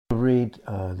read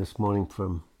this morning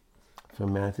from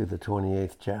Matthew, the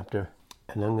 28th chapter,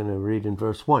 and I'm going to read in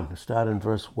verse 1. I'll start in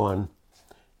verse 1,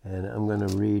 and I'm going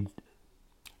to read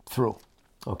through.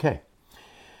 Okay.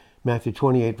 Matthew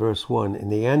 28, verse 1. In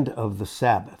the end of the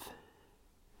Sabbath,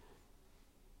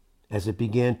 as it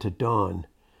began to dawn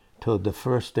toward the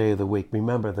first day of the week.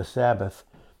 Remember, the Sabbath,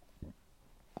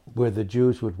 where the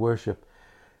Jews would worship,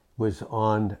 was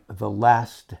on the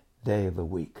last day of the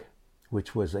week,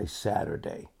 which was a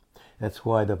Saturday. That's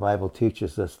why the Bible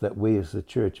teaches us that we as the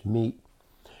church meet.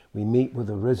 We meet with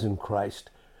the risen Christ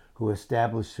who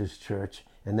established his church,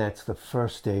 and that's the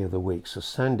first day of the week. So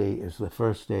Sunday is the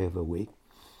first day of the week.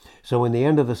 So in the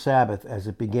end of the Sabbath, as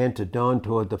it began to dawn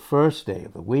toward the first day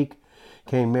of the week,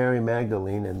 came Mary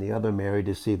Magdalene and the other Mary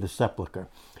to see the sepulchre.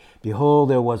 Behold,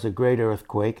 there was a great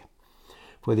earthquake,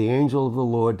 for the angel of the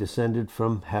Lord descended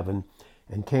from heaven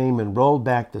and came and rolled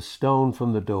back the stone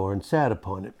from the door and sat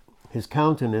upon it. His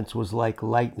countenance was like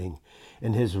lightning,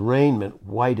 and his raiment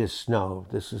white as snow.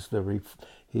 This is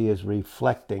he is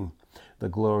reflecting the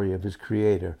glory of his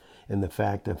Creator and the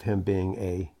fact of him being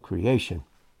a creation.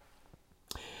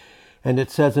 And it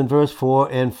says in verse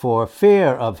 4, and for fear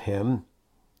of him,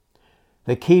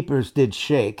 the keepers did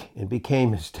shake and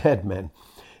became as dead men.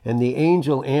 And the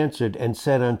angel answered and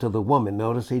said unto the woman,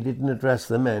 notice he didn't address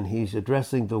the men, he's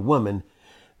addressing the women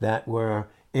that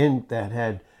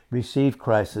had received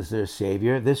Christ as their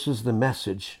Savior. This is the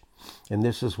message, and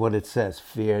this is what it says: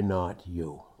 fear not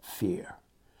you. Fear.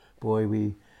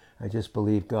 Boy, I just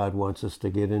believe God wants us to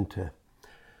get into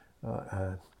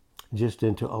a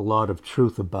lot of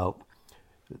truth about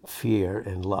fear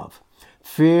and love.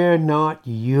 Fear not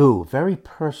you. Very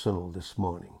personal this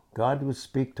morning. God would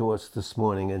speak to us this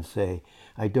morning and say,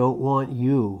 I don't want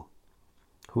you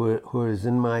who is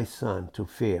in my Son to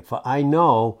fear. For I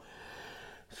know,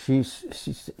 he's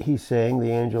saying, the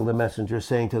angel, the messenger,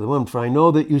 saying to the woman, for I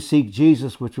know that you seek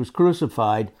Jesus, which was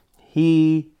crucified.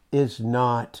 He is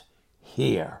not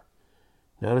here.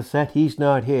 Notice that? He's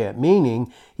not here,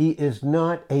 meaning he is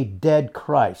not a dead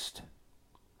Christ.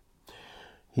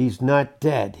 He's not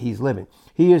dead. He's living.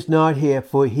 He is not here,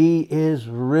 for he is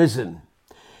risen.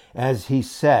 As he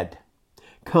said,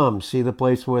 come, see the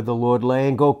place where the Lord lay,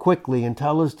 and go quickly and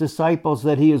tell his disciples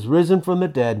that he is risen from the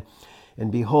dead.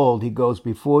 And behold, he goes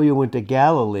before you into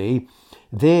Galilee.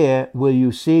 There will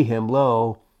you see him.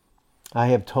 Lo, I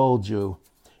have told you.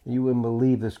 You wouldn't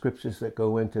believe the scriptures that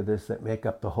go into this, that make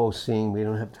up the whole scene. We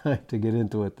don't have time to get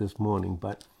into it this morning.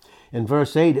 But in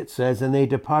verse 8 it says, and they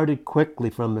departed quickly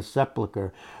from the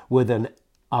sepulchre with a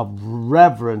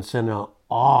reverence and an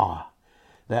awe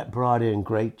that brought in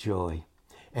great joy,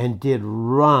 and did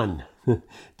run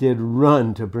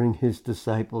to bring his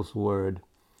disciples word.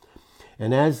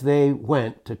 And as they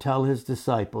went to tell his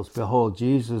disciples, behold,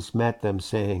 Jesus met them,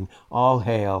 saying, all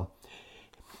hail.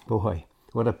 Boy,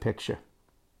 what a picture.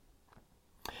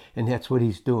 And that's what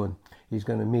he's doing. He's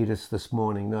going to meet us this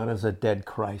morning, not as a dead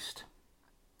Christ,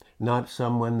 not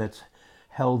someone that's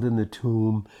held in the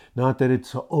tomb, not that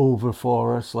it's over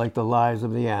for us like the lies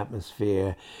of the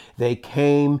atmosphere. They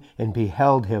came and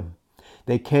beheld him.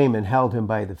 They came and held him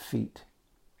by the feet,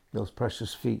 those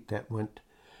precious feet that went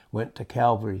to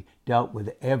Calvary, dealt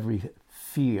with every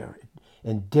fear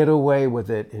and did away with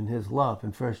it in his love.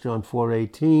 In 1 John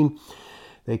 4:18,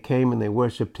 they came and they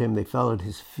worshiped him. They fell at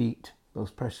his feet,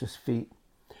 those precious feet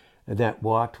that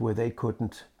walked where they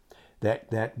couldn't.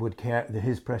 That would carry,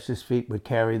 his precious feet would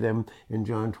carry them in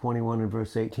John 21 and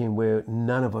verse 18, where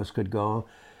none of us could go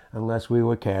unless we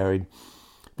were carried.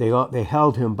 They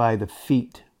held him by the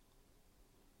feet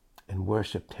and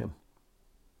worshipped him.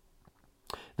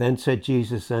 Then said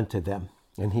Jesus unto them,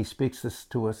 and he speaks this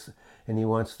to us, and he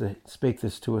wants to speak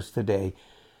this to us today: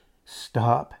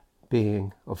 stop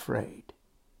being afraid.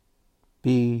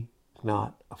 Be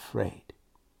not afraid.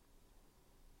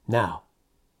 Now,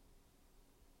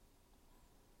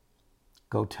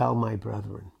 go tell my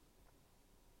brethren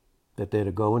that they're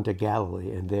to go into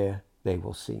Galilee, and there they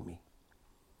will see me.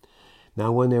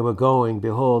 Now when they were going,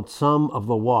 behold, some of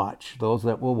the watch, those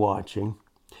that were watching,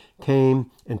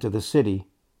 came into the city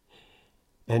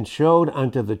and showed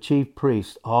unto the chief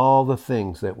priests all the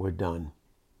things that were done.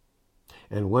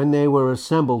 And when they were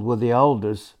assembled with the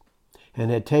elders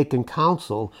and had taken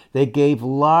counsel, they gave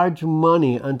large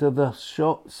money unto the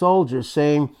soldiers,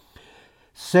 saying,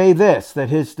 say this, that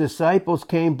his disciples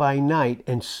came by night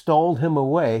and stole him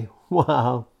away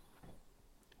while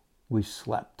we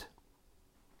slept.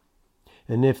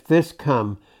 And if this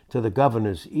come to the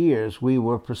governor's ears, we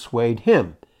will persuade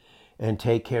him and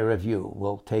take care of you.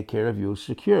 We'll take care of you,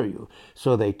 secure you.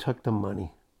 So they took the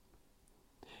money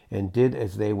and did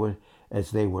as they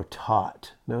were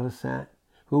taught. Notice that?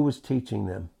 Who was teaching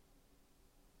them?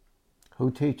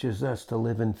 Who teaches us to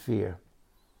live in fear?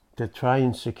 To try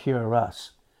and secure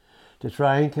us? To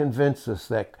try and convince us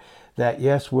that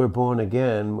yes, we're born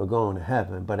again, we're going to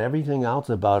heaven, but everything else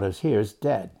about us here is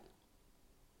dead.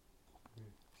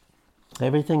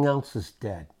 Everything else is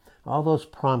dead. All those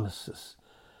promises,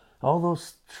 all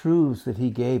those truths that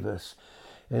he gave us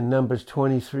in Numbers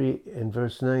 23 and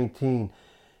verse 19,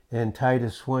 and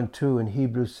Titus 1:2 and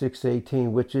Hebrews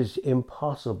 6:18, which is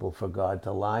impossible for God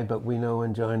to lie, but we know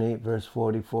in John 8 verse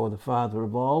 44, the father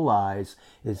of all lies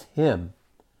is him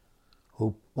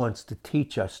who wants to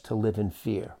teach us to live in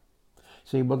fear.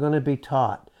 See, we're going to be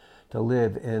taught to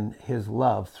live in his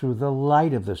love through the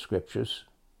light of the scriptures,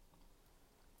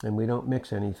 and we don't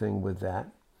mix anything with that.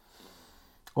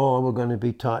 Or we're going to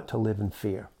be taught to live in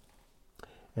fear.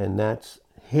 And that's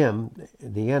him,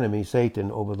 the enemy, Satan,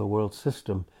 over the world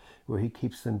system, where he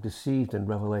keeps them deceived in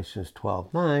Revelations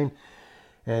 12:9,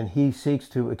 and he seeks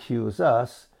to accuse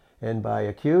us, and by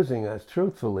accusing us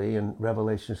truthfully in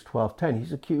Revelations 12:10,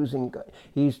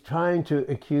 he's trying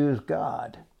to accuse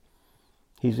God.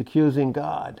 He's accusing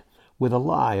God with a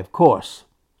lie, of course,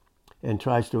 and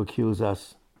tries to accuse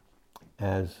us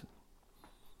as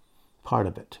part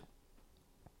of it.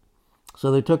 So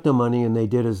they took the money and they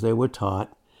did as they were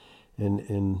taught.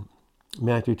 In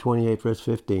Matthew 28, verse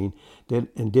 15,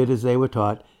 did as they were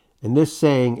taught. And this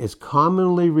saying is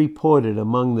commonly reported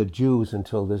among the Jews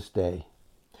until this day.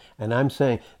 And I'm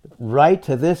saying, right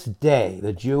to this day,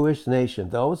 the Jewish nation,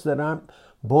 those that aren't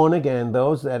born again,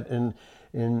 those that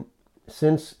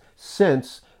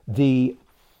since the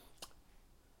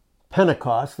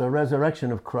Pentecost, the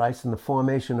resurrection of Christ, and the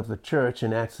formation of the church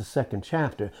in Acts the 2nd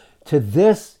chapter, to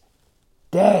this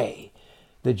day,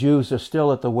 the Jews are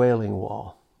still at the Wailing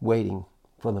Wall, waiting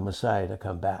for the Messiah to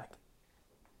come back.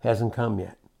 Hasn't come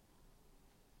yet.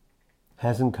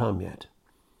 Hasn't come yet.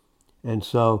 And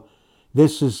so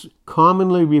this is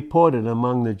commonly reported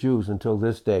among the Jews until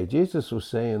this day. Jesus was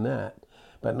saying that,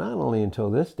 but not only until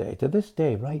this day, to this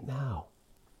day, right now.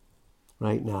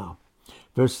 Right now.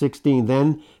 Verse 16,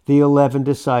 then the 11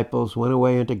 disciples went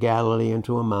away into Galilee,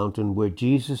 into a mountain where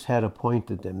Jesus had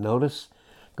appointed them. Notice,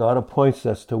 God appoints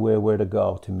us to where we're to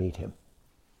go to meet him.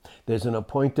 There's an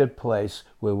appointed place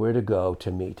where we're to go to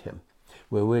meet him,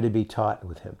 where we're to be taught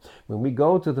with him. When we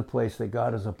go to the place that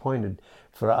God has appointed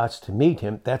for us to meet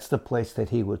him, that's the place that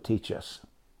he will teach us.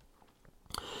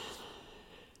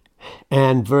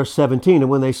 And verse 17, and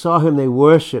when they saw him, they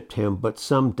worshipped him, but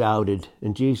some doubted.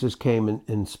 And Jesus came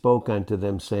and spoke unto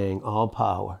them, saying, all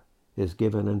power is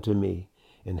given unto me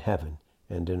in heaven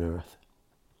and in earth.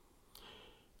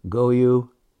 Go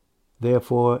you,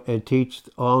 therefore, and teach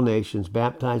all nations,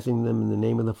 baptizing them in the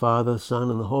name of the Father, the Son,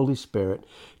 and the Holy Spirit,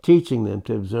 teaching them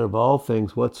to observe all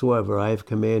things whatsoever I have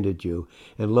commanded you.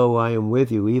 And lo, I am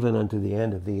with you even unto the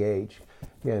end of the age.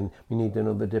 Again, we need to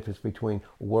know the difference between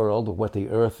world, what the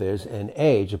earth is, and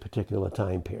age, a particular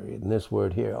time period. And this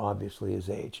word here obviously is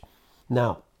age.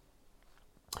 Now,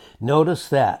 notice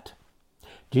that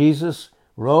Jesus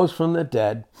rose from the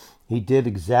dead. He did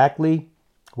exactly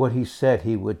what he said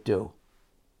he would do.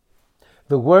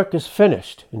 The work is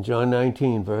finished in John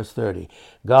 19, verse 30.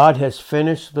 God has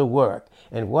finished the work,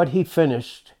 and what he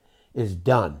finished is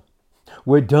done.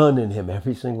 We're done in him,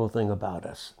 every single thing about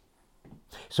us.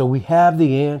 So we have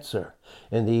the answer,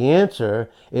 and the answer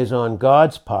is on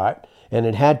God's part, and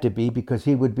it had to be because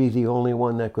he would be the only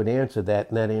one that could answer that,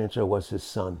 and that answer was his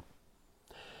Son.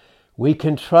 We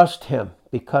can trust him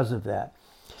because of that.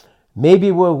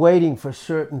 Maybe we're waiting for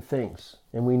certain things,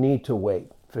 and we need to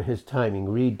wait for his timing.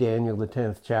 Read Daniel, the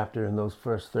 10th chapter, and those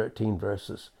first 13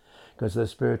 verses, because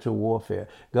there's spiritual warfare.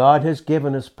 God has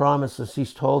given us promises.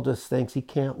 He's told us things. He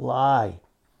can't lie.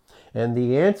 And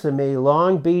the answer may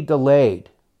long be delayed.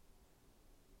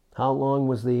 How long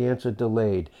was the answer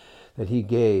delayed that he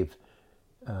gave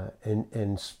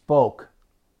and spoke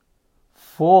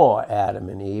for Adam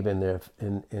and Eve in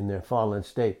their fallen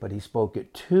state? But he spoke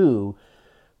it to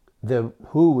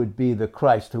who would be the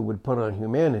Christ who would put on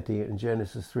humanity in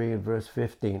Genesis 3 and verse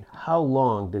 15. How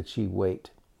long did she wait?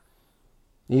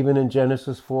 Even in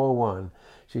Genesis 4:1,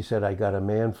 she said, I got a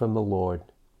man from the Lord,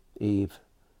 Eve.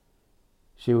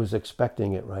 She was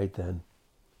expecting it right then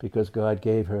because God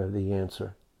gave her the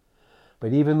answer.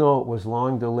 But even though it was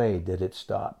long delayed, did it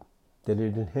stop? Did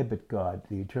it inhibit God,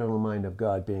 the eternal mind of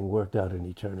God being worked out in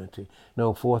eternity?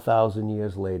 No, 4,000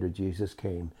 years later, Jesus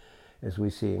came, as we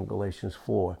see in Galatians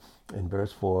 4 in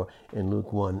verse 4 and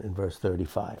Luke 1 in verse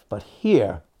 35. But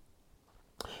here,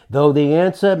 though the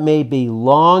answer may be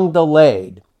long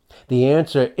delayed, the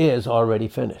answer is already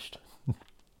finished.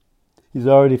 He's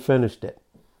already finished it.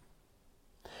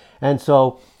 And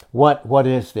so What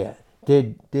is there?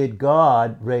 Did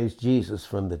God raise Jesus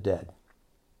from the dead?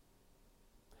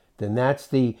 Then that's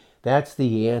the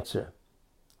answer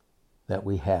that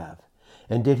we have.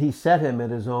 And did he set him at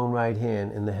his own right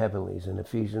hand in the heavenlies? In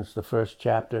Ephesians, the 1st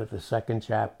chapter, the 2nd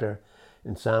chapter,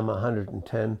 in Psalm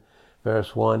 110,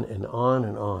 verse 1, and on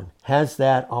and on. Has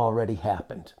that already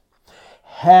happened?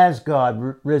 Has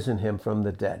God risen him from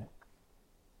the dead?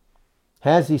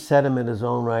 Has he set him at his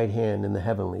own right hand in the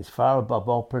heavenlies, far above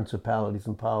all principalities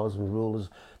and powers and rulers,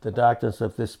 the darkness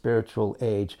of this spiritual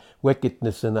age,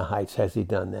 wickedness in the heights? Has he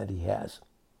done that? He has.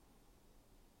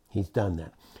 He's done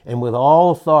that. And with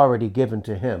all authority given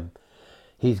to him,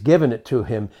 he's given it to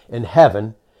him in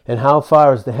heaven. And how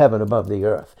far is the heaven above the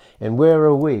earth? And where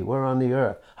are we? We're on the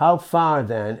earth. How far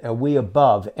then are we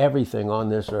above everything on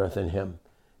this earth in him?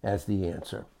 As the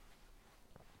answer.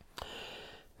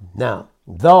 Now,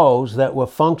 those that were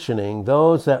functioning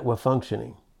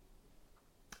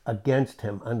against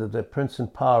him, under the prince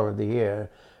and power of the air,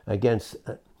 against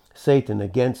Satan,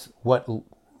 against what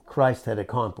Christ had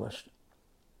accomplished,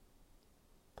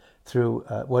 through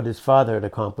what his Father had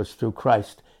accomplished through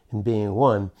Christ in being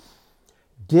one,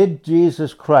 did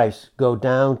Jesus Christ go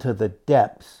down to the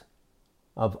depths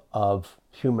of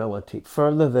humility,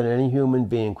 further than any human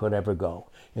being could ever go?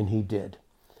 And he did.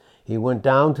 He went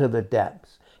down to the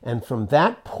depths. And from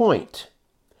that point,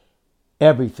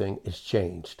 everything is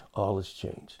changed. All is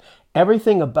changed.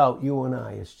 Everything about you and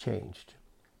I is changed.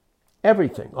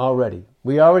 Everything already.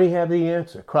 We already have the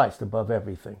answer. Christ above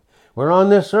everything. We're on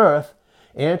this earth.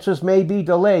 Answers may be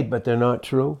delayed, but they're not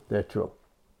true. They're true.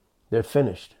 They're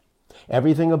finished.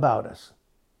 Everything about us.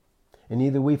 And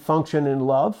either we function in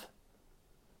love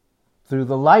through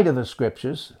the light of the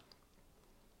Scriptures.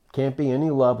 Can't be any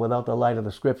love without the light of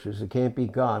the Scriptures. It can't be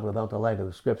God without the light of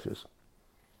the Scriptures.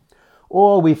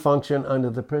 Or we function under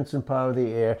the prince and power of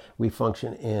the air. We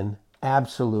function in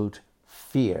absolute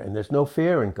fear. And there's no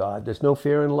fear in God. There's no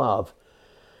fear in love.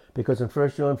 Because in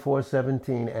 1 John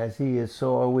 4:17, as he is,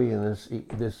 so are we in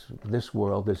this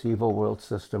world, this evil world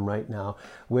system right now,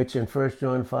 which in 1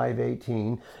 John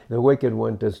 5:18, the wicked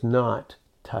one does not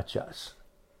touch us.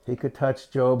 He could touch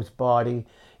Job's body.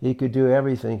 He could do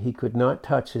everything. He could not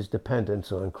touch his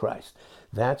dependence on Christ.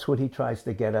 That's what he tries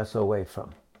to get us away from.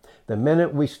 The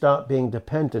minute we stop being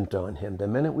dependent on him, the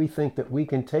minute we think that we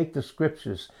can take the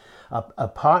Scriptures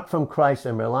apart from Christ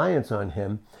and reliance on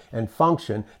him and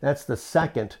function, that's the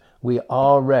second we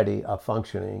already are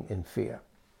functioning in fear.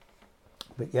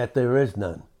 But yet there is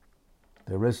none.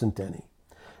 There isn't any.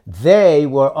 They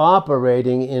were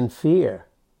operating in fear.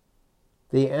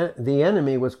 The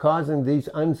enemy was causing these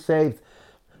unsaved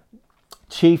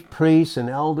chief priests and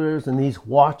elders and these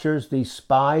watchers, these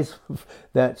spies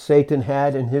that Satan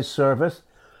had in his service,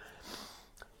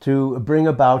 to bring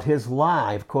about his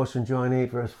lie. Of course, in John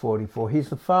 8, verse 44, he's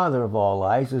the father of all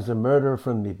lies. He's a murderer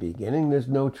from the beginning. There's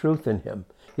no truth in him.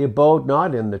 He abode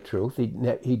not in the truth. He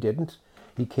didn't.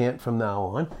 He can't from now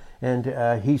on. And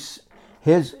his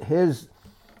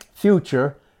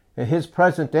future, his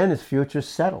present and his future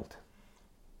settled.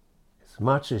 As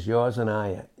much as yours and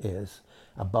I is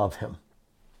above him.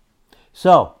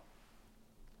 So,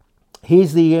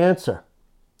 he's the answer.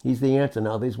 He's the answer.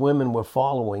 Now, these women were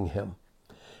following him.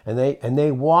 And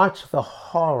they watched the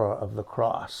horror of the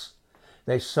cross.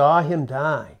 They saw him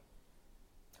die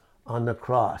on the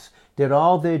cross. Did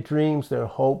all their dreams, their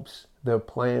hopes, their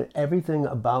plan, everything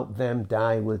about them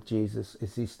die with Jesus?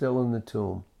 Is he still in the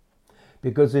tomb?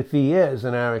 Because if he is,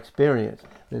 in our experience,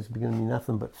 there's going to be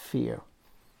nothing but fear.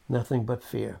 Nothing but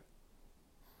fear.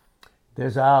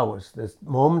 There's hours, there's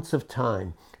moments of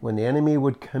time when the enemy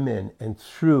would come in and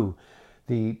through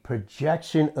the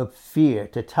projection of fear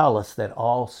to tell us that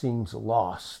all seems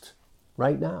lost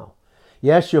right now.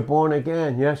 Yes, you're born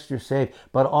again. Yes, you're saved.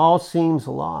 But all seems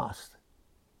lost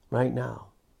right now.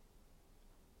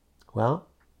 Well,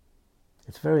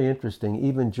 it's very interesting.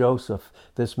 Even Joseph,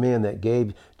 this man that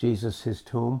gave Jesus his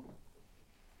tomb,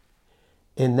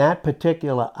 in that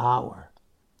particular hour,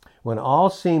 when all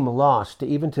seemed lost,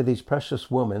 even to these precious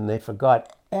women, they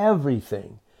forgot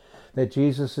everything that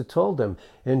Jesus had told them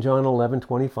in John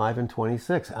 11:25 and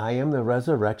 26. I am the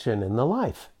resurrection and the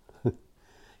life.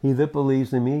 He that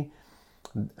believes in me,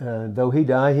 though he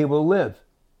die, he will live.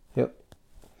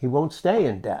 He won't stay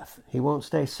in death. He won't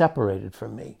stay separated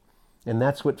from me. And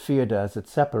that's what fear does. It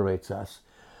separates us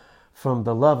from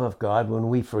the love of God when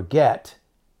we forget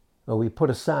or we put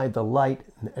aside the light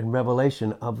and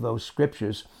revelation of those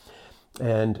Scriptures.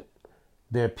 And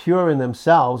they're pure in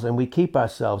themselves, and we keep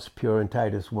ourselves pure in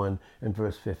Titus 1 and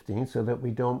verse 15 so that we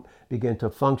don't begin to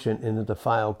function in a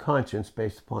defiled conscience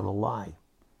based upon a lie.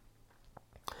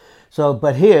 So,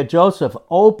 but here, Joseph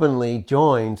openly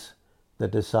joins the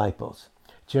disciples.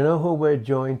 Do you know who we're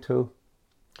joined to?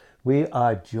 We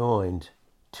are joined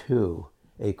to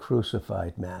a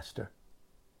crucified master.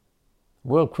 The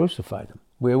world crucified him.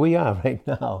 Where we are right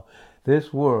now,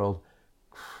 this world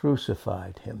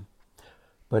crucified him.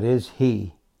 But is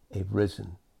he a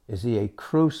risen? Is he a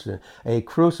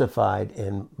crucified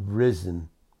and risen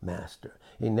master?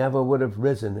 He never would have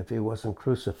risen if he wasn't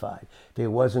crucified. If he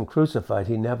wasn't crucified,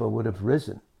 he never would have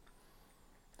risen.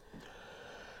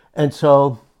 And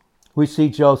so we see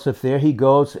Joseph there. He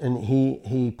goes and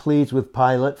he pleads with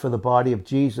Pilate for the body of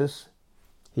Jesus.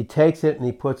 He takes it and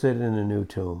he puts it in a new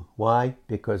tomb. Why?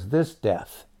 Because this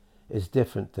death is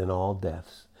different than all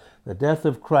deaths. The death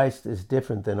of Christ is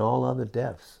different than all other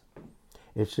deaths.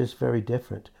 It's just very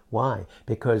different. Why?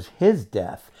 Because his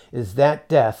death is that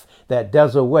death that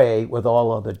does away with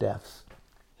all other deaths.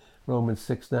 Romans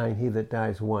 6:9, he that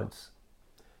dies once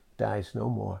dies no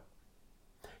more.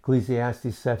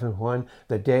 Ecclesiastes 7:1,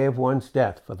 the day of one's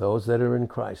death, for those that are in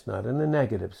Christ, not in the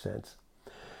negative sense,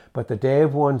 but the day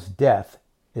of one's death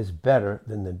is better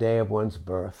than the day of one's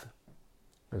birth.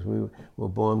 As we were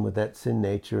born with that sin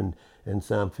nature in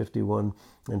Psalm 51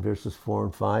 and verses 4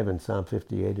 and 5 and Psalm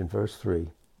 58 and verse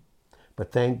 3.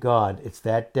 But thank God it's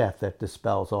that death that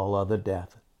dispels all other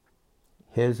death.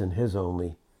 His and his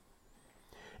only.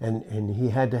 And he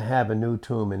had to have a new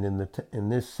tomb, and in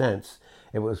this sense,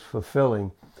 it was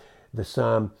fulfilling the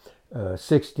Psalm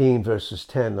 16 verses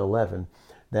 10 and 11,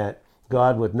 that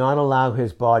God would not allow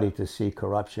his body to see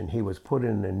corruption. He was put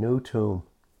in a new tomb.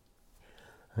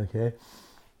 Okay?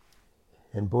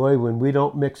 And boy, when we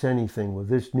don't mix anything with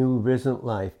this new risen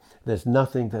life, there's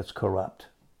nothing that's corrupt.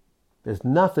 There's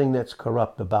nothing that's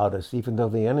corrupt about us, even though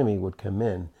the enemy would come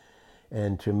in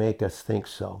and to make us think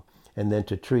so. And then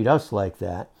to treat us like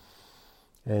that,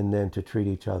 and then to treat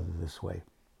each other this way.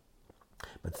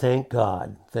 But thank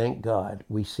God,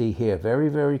 we see here very,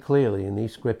 very clearly in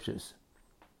these scriptures,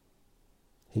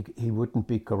 he wouldn't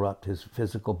be corrupt, his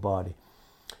physical body.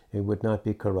 It would not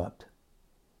be corrupt.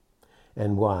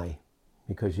 And why?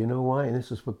 Because you know why? And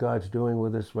this is what God's doing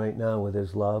with us right now with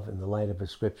his love in the light of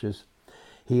his scriptures.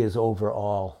 He is over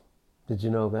all. Did you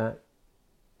know that?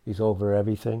 He's over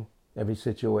everything, every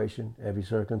situation, every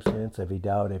circumstance, every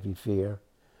doubt, every fear,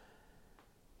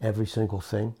 every single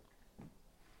thing.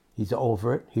 He's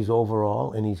over it. He's over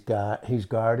all, and he's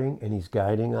guarding and he's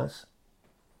guiding us.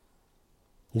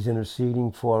 He's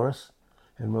interceding for us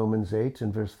in Romans 8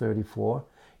 and verse 34.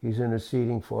 He's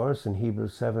interceding for us in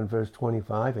Hebrews 7 verse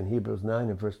 25 and Hebrews 9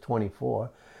 and verse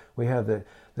 24. We have the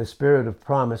Spirit of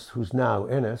promise who's now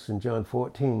in us in John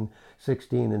 14,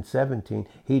 16 and 17.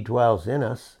 He dwells in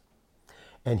us,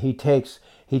 and he takes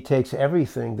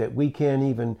everything that we can't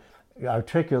even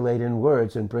articulate in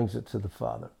words and brings it to the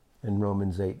Father. In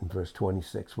Romans 8 and verse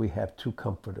 26, we have two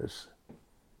comforters.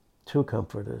 Two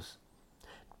comforters.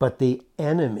 But the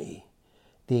enemy,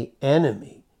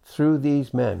 through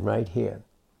these men right here,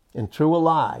 and through a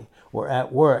lie, were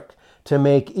at work to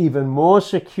make even more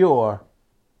secure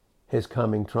his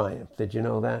coming triumph. Did you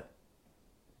know that?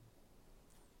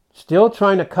 Still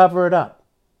trying to cover it up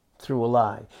through a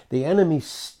lie. The enemy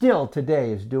still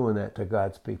today is doing that to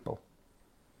God's people.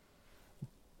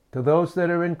 To those that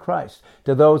are in Christ.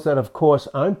 To those that, of course,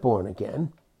 aren't born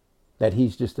again. That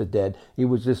he's just a dead. He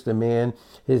was just a man.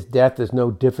 His death is no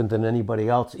different than anybody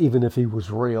else, even if he was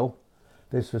real.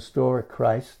 This historic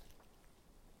Christ,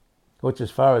 which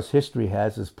as far as history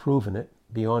has proven it,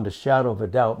 beyond a shadow of a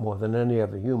doubt, more than any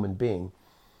other human being.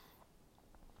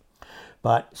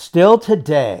 But still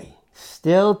today,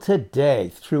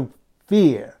 through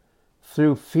fear,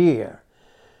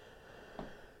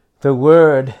 the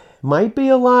word might be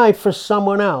alive for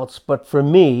someone else, but for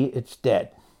me, it's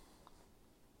dead.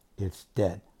 It's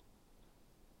dead.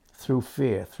 Through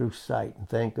fear, through sight. And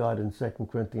thank God in 2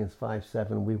 Corinthians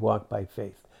 5:7, we walk by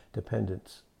faith,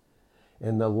 dependence.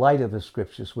 In the light of the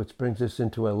scriptures, which brings us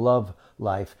into a love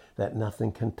life that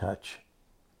nothing can touch.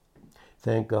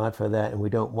 Thank God for that. And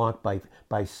we don't walk by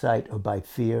sight or by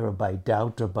fear or by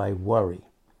doubt or by worry.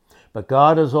 But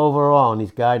God is over all and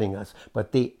he's guiding us.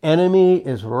 But the enemy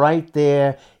is right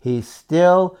there. He's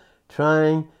still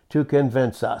trying to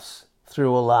convince us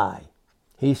through a lie.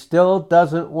 He still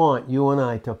doesn't want you and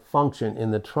I to function in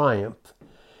the triumph,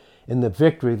 in the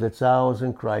victory that's ours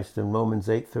in Christ in Romans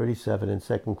 8:37 and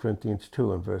 2 Corinthians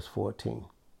 2 and verse 14.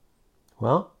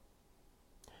 Well,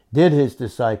 did his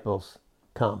disciples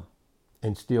come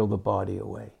and steal the body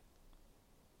away?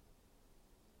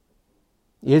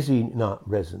 Is he not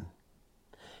risen?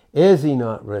 Is he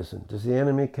not risen? Does the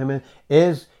enemy come in?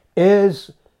 Yes,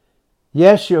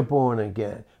 you're born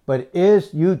again, but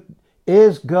is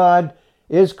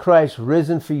Is Christ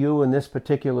risen for you in this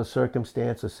particular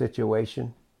circumstance or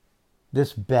situation?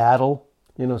 This battle,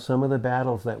 some of the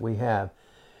battles that we have,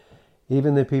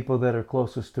 even the people that are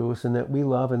closest to us and that we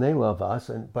love and they love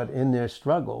us, but in their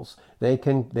struggles, they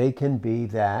can be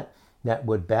that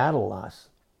would battle us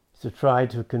to try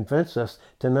to convince us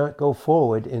to not go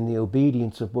forward in the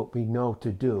obedience of what we know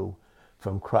to do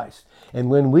from Christ. And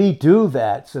when we do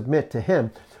that, submit to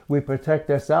Him, we protect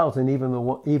ourselves and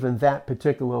even that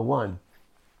particular one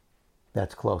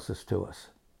that's closest to us.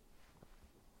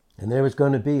 And there is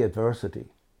going to be adversity.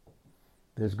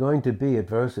 There's going to be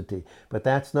adversity, but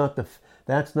that's not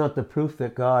the proof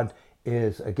that God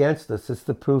is against us. It's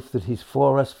the proof that He's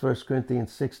for us. 1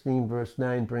 Corinthians 16 verse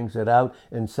 9 brings it out,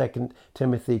 and 2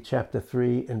 Timothy chapter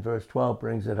 3 and verse 12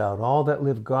 brings it out. All that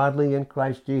live godly in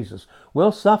Christ Jesus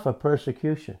will suffer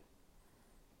persecution.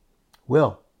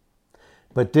 Will.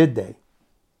 But did they?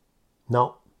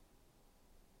 No.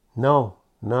 No,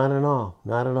 not at all.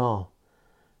 Not at all.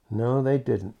 No, they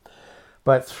didn't.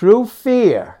 But through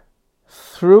fear,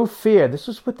 this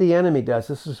is what the enemy does.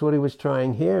 This is what he was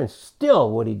trying here, and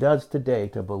still what he does today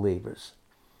to believers.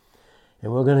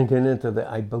 And we're going to get into that,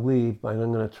 I believe, and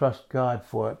I'm going to trust God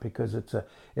for it, because it's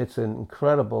an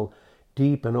incredible,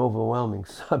 deep, and overwhelming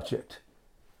subject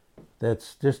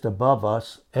that's just above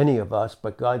us, any of us,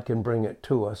 but God can bring it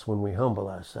to us when we humble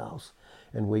ourselves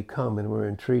and we come and we're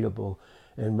entreatable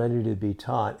and ready to be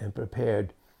taught and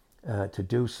prepared to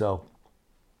do so.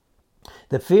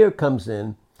 The fear comes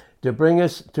in to bring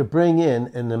in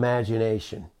an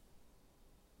imagination.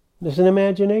 There's an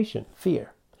imagination,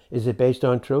 fear. Is it based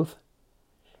on truth?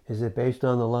 Is it based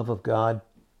on the love of God?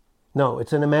 No,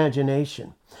 it's an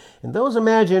imagination. And those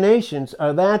imaginations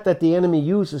are that the enemy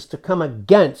uses to come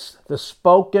against the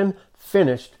spoken,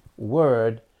 finished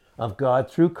word of God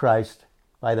through Christ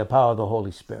by the power of the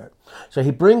Holy Spirit. So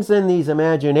he brings in these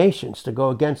imaginations to go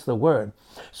against the word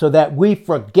so that we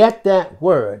forget that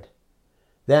word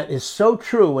that is so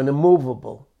true and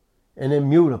immovable and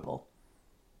immutable.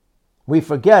 We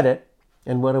forget it,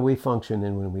 and what do we function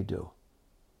in when we do?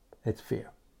 It's fear.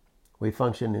 We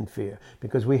function in fear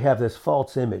because we have this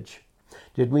false image.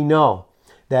 Did we know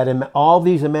that all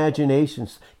these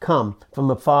imaginations come from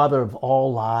the father of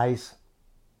all lies?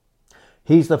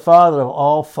 He's the father of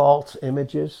all false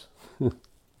images.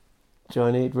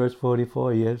 John 8 verse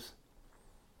 44, yes.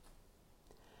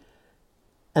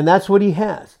 And that's what he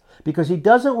has, because he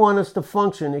doesn't want us to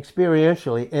function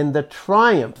experientially in the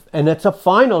triumph, and it's a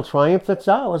final triumph that's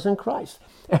ours in Christ.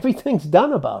 Everything's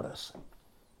done about us.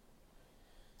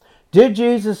 Did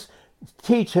Jesus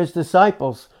teach his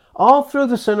disciples all through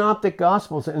the Synoptic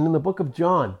Gospels and in the book of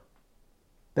John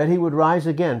that he would rise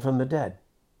again from the dead?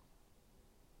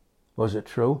 Was it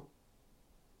true?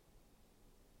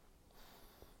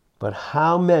 But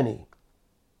how many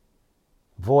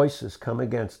voices come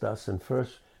against us in 1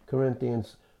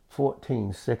 Corinthians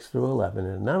 14, 6 through 11,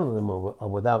 and none of them are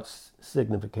without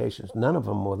significations. None of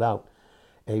them without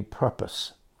a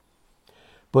purpose.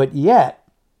 But yet,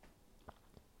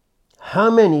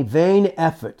 how many vain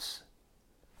efforts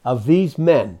of these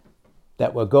men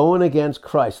that were going against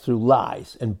Christ through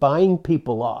lies and buying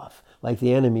people off, like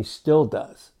the enemy still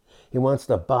does. He wants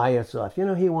to buy us off.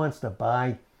 He wants to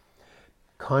buy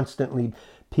constantly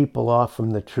people off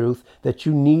from the truth, that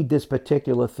you need this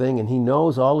particular thing, and he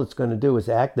knows all it's going to do is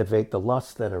activate the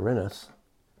lusts that are in us,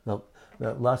 the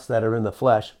lusts that are in the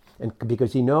flesh, and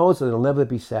because he knows that it'll never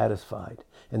be satisfied,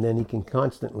 and then he can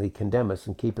constantly condemn us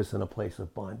and keep us in a place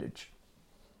of bondage.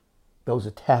 Those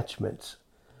attachments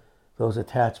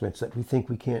that we think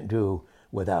we can't do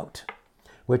without,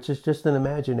 which is just an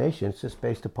imagination. It's just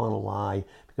based upon a lie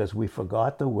because we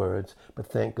forgot the words, but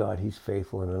thank God he's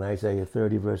faithful. And in Isaiah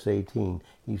 30 verse 18,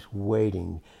 he's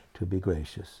waiting to be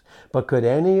gracious. But could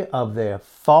any of their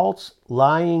false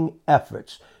lying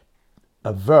efforts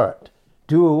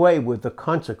do away with the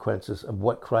consequences of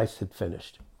what Christ had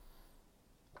finished?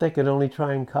 They could only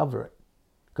try and cover it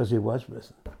because he was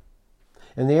risen.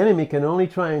 And the enemy can only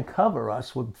try and cover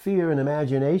us with fear and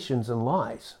imaginations and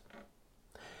lies.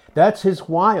 That's his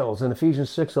wiles in Ephesians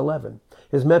 6:11,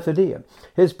 his methodia.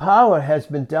 His power has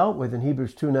been dealt with in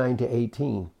Hebrews 2:9 to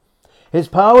 18. His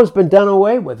power has been done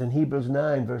away with in Hebrews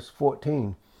 9 verse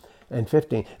 14 and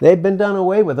 15. They've been done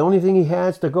away with. The only thing he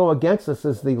has to go against us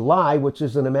is the lie, which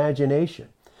is an imagination.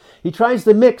 He tries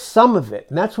to mix some of it,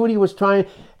 and that's what he was trying.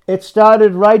 It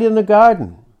started right in the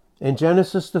garden in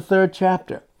Genesis, the 3rd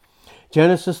chapter.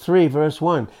 Genesis 3 verse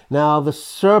 1. Now the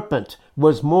serpent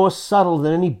was more subtle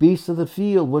than any beast of the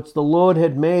field which the Lord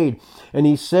had made. And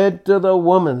he said to the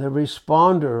woman, the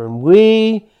responder, and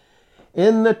we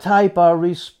in the type are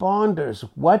responders.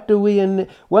 What do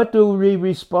we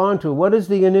respond to? What is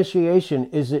the initiation?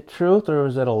 Is it truth or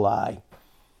is it a lie?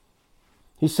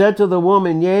 He said to the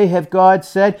woman, yea, have God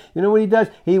said? You know what he does?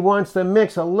 He wants to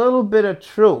mix a little bit of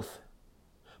truth.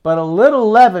 But a little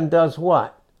leaven does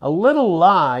what? A little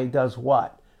lie does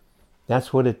what?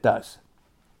 That's what it does.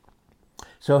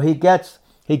 So he gets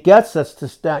us to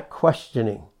start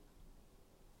questioning.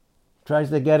 Tries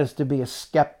to get us to be a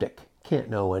skeptic. Can't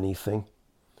know anything.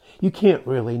 You can't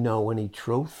really know any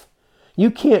truth.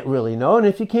 You can't really know. And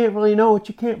if you can't really know it,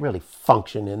 you can't really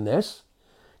function in this.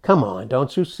 Come on,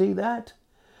 don't you see that?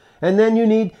 And then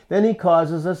he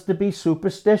causes us to be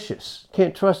superstitious.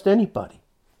 Can't trust anybody.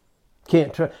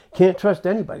 Can't trust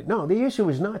anybody. No, the issue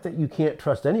is not that you can't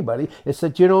trust anybody. It's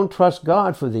that you don't trust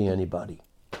God for the anybody.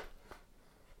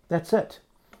 That's it.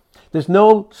 There's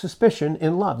no suspicion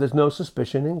in love. There's no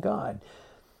suspicion in God.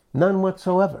 None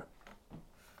whatsoever.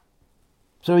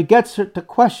 So he gets her to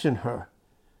question her.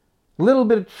 A little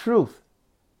bit of truth.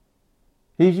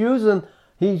 He's using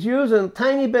a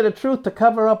tiny bit of truth to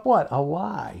cover up what? A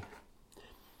lie.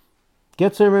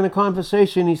 Gets her in a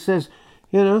conversation. He says,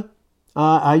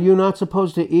 are you not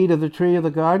supposed to eat of the tree of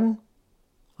the garden?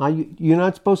 You're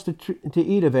not supposed to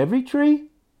eat of every tree?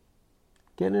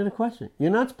 Getting in a question.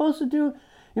 You're not supposed to do...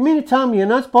 You mean to tell me you're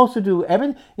not supposed to do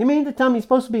everything? You mean to tell me you're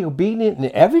supposed to be obedient in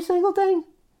every single thing?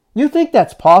 You think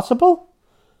that's possible?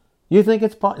 You think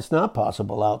it's not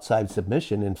possible outside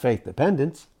submission and faith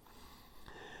dependence.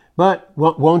 But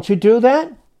won't you do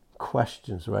that?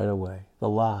 Questions right away. The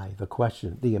lie, the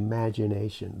question, the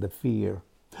imagination, the fear.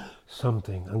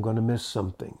 Something. I'm going to miss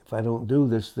something. If I don't do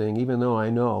this thing, even though I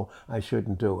know I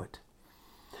shouldn't do it.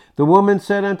 The woman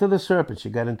said unto the serpent, she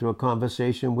got into a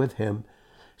conversation with him.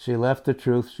 She left the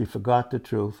truth. She forgot the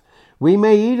truth. We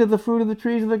may eat of the fruit of the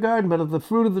trees of the garden, but of the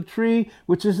fruit of the tree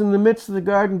which is in the midst of the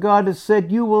garden, God has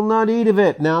said, you will not eat of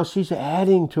it. Now she's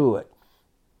adding to it.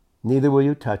 Neither will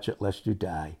you touch it, lest you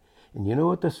die. And you know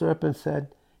what the serpent said?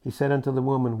 He said unto the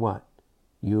woman, what?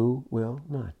 You will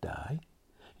not die.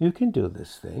 You can do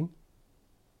this thing.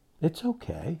 It's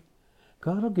okay.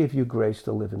 God will give you grace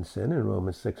to live in sin in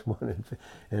Romans 6:1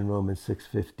 and Romans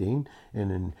 6:15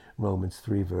 and in Romans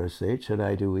 3 verse 8. Should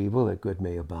I do evil that good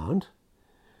may abound?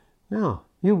 No,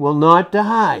 you will not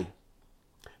die.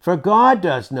 For God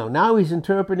does know. Now he's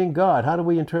interpreting God. How do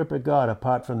we interpret God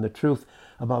apart from the truth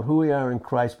about who we are in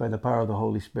Christ by the power of the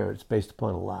Holy Spirit? It's based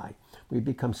upon a lie. We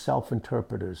become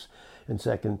self-interpreters in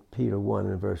 2 Peter 1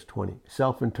 and verse 20.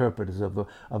 Self-interpreters of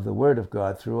the Word of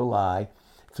God through a lie,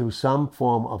 through some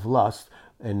form of lust,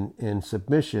 and in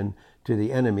submission to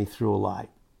the enemy through a lie.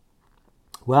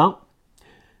 Well,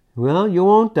 you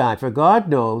won't die, for God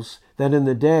knows that in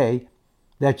the day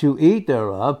that you eat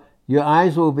thereof, your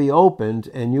eyes will be opened,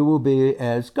 and you will be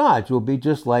as gods. You will be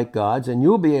just like gods, and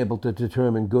you'll be able to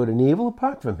determine good and evil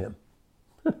apart from him.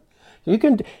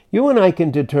 You and I can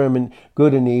determine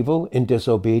good and evil in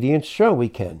disobedience. Sure, we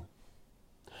can.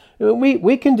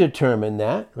 We can determine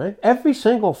that, right? Every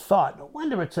single thought. No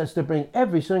wonder it says to bring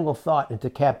every single thought into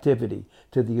captivity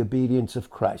to the obedience of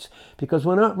Christ. Because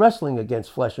we're not wrestling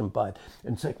against flesh and blood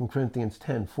in 2 Corinthians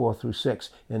 10, 4 through 6,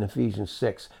 and Ephesians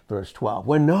 6, verse 12.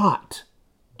 We're not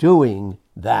doing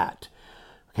that.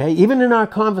 Okay? Even in our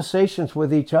conversations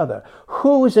with each other,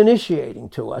 who is initiating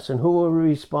to us and who are we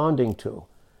responding to?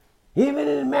 Even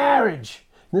in marriage.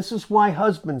 This is why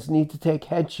husbands need to take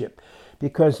headship.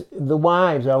 Because our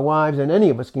wives, and any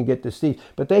of us can get deceived.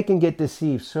 But they can get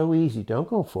deceived so easy. Don't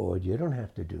go forward. You don't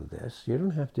have to do this. You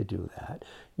don't have to do that.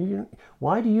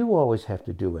 Why do you always have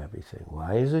to do everything?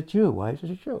 Why is it you? Why is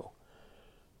it you?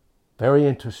 Very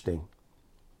interesting.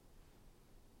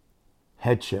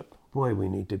 Headship. Boy, we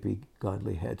need to be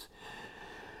godly heads.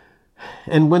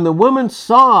 And when the woman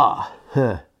saw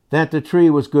that the tree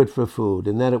was good for food,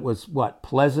 and that it was, what,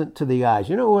 pleasant to the eyes.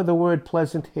 You know what the word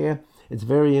pleasant here? It's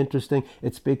very interesting.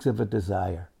 It speaks of a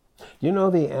desire. You know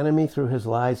the enemy, through his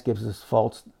lies, gives us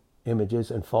false images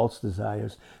and false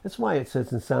desires. That's why it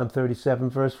says in Psalm 37,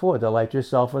 verse 4, delight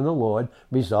yourself in the Lord.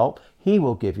 Result, he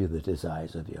will give you the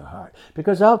desires of your heart.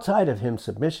 Because outside of him,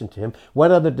 submission to him,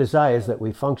 what are the desires that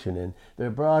we function in? They're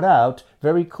brought out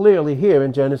very clearly here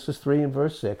in Genesis 3 and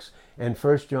verse 6 and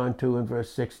 1 John 2 and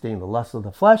verse 16. The lust of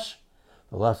the flesh,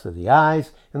 the lust of the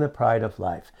eyes, and the pride of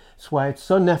life. That's why it's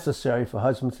so necessary for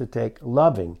husbands to take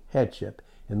loving headship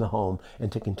in the home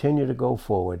and to continue to go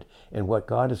forward in what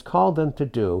God has called them to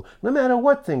do, no matter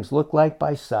what things look like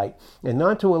by sight, and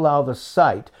not to allow the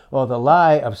sight or the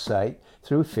lie of sight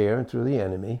through fear and through the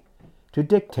enemy to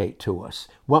dictate to us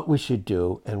what we should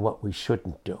do and what we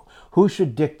shouldn't do. Who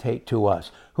should dictate to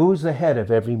us? Who's the head of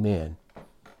every man?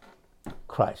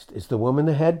 Christ. Is the woman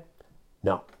the head?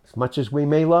 No. As much as we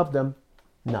may love them,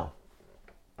 no.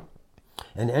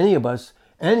 And any of us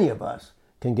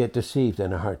can get deceived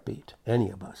in a heartbeat. Any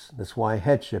of us. That's why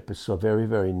headship is so very,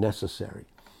 very necessary.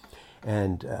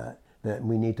 And that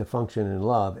we need to function in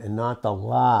love and not the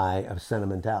lie of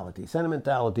sentimentality.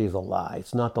 Sentimentality is a lie.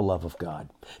 It's not the love of God.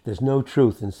 There's no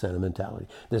truth in sentimentality.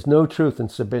 There's no truth in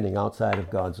submitting outside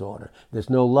of God's order. There's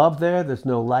no love there. There's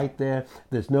no light there.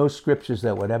 There's no scriptures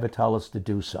that would ever tell us to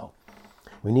do so.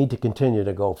 We need to continue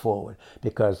to go forward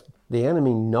because the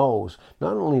enemy knows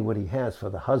not only what he has for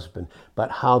the husband,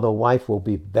 but how the wife will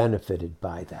be benefited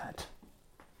by that.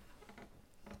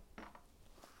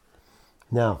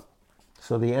 Now,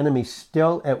 so the enemy's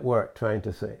still at work trying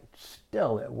to say,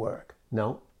 still at work.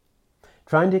 No.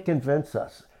 Trying to convince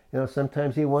us.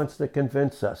 Sometimes he wants to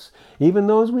convince us. Even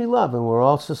those we love, and we're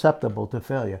all susceptible to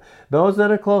failure. Those that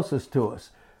are closest to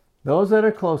us. To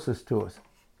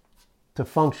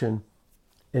function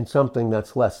in something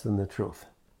that's less than the truth.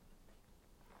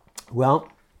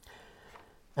 Well,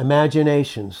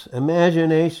 imaginations.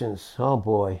 Oh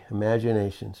boy,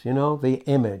 imaginations. The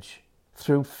image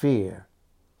through fear.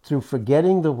 Through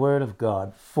forgetting the word of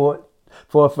God, for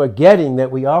forgetting that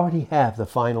we already have the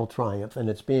final triumph and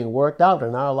it's being worked out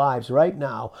in our lives right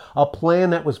now, a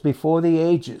plan that was before the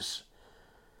ages.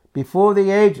 Before the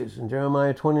ages, in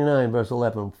Jeremiah 29, verse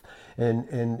 11, and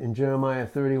in Jeremiah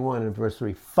 31 and verse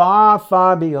 3, far,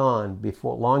 far beyond,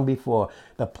 long before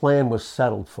the plan was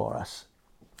settled for us,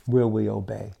 will we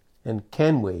obey? And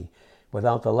can we,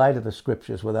 without the light of the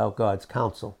scriptures, without God's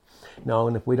counsel? No,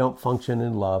 and if we don't function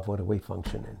in love, what do we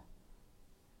function in?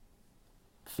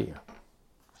 Fear.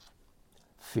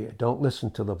 Fear. Don't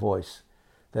listen to the voice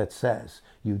that says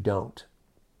you don't.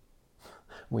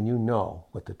 When you know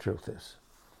what the truth is.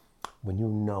 When you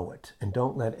know it. And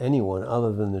don't let anyone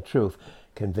other than the truth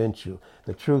convince you.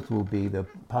 The truth will be the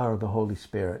power of the Holy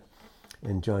Spirit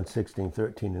in John 16,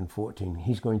 13, and 14.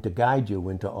 He's going to guide you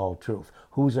into all truth.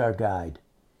 Who's our guide?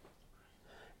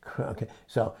 Okay,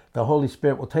 so the Holy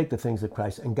Spirit will take the things of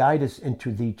Christ and guide us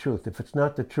into the truth. If it's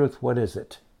not the truth, what is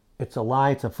it? It's a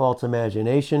lie. It's a false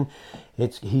imagination.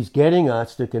 He's getting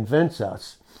us to convince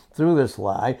us through this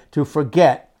lie to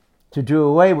forget, to do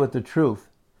away with the truth.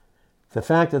 The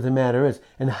fact of the matter is,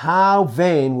 and how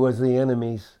vain was the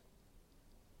enemy's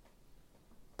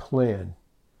plan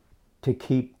to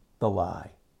keep the lie.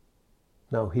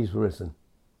 No, he's risen.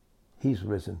 He's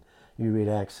risen. You read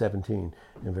Acts 17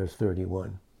 and verse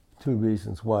 31. 2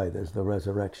 reasons why there's the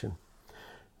resurrection.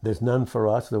 There's none for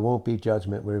us. There won't be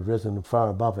judgment. We've risen far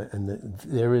above it. And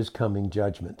there is coming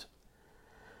judgment.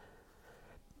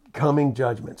 Coming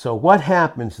judgment. So what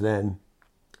happens then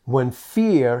when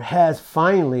fear has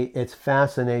finally its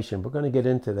fascination? We're going to get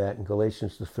into that in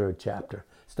Galatians, the 3rd chapter,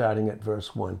 starting at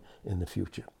verse 1 in the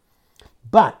future.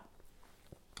 But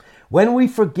when we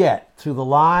forget through the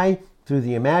lie, through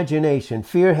the imagination,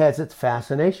 fear has its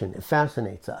fascination. It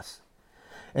fascinates us.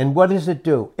 And what does it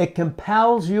do? It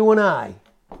compels you and I,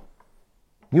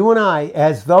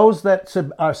 as those that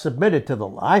are submitted to the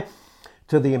lie,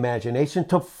 to the imagination,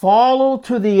 to follow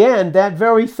to the end that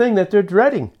very thing that they're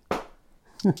dreading.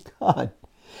 God.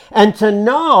 And to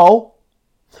know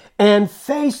and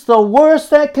face the worst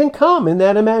that can come in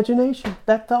that imagination,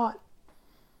 that thought.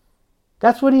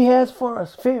 That's what he has for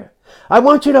us, fear. I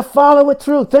want you to follow it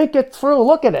through. Think it through.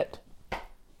 Look at it.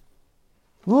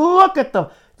 Look at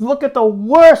the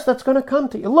worst that's going to come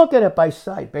to you. Look at it by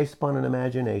sight, based upon an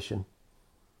imagination.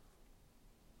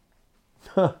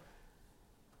 The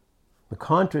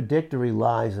contradictory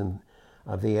lies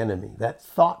of the enemy, that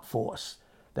thought force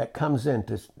that comes in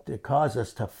to cause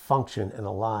us to function in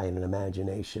a lie and an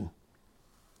imagination.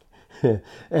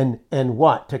 and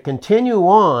what? To continue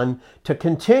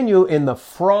in the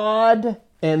fraud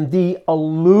and the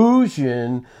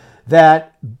illusion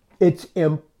that it's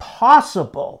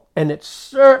impossible and it's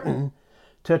certain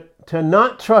to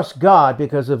not trust God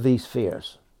because of these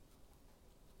fears.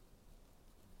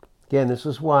 Again, this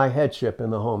is why headship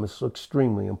in the home is so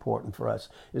extremely important for us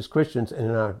as Christians,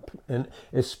 and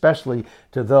especially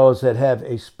to those that have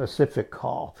a specific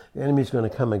call. The enemy's going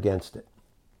to come against it.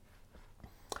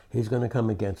 He's going to come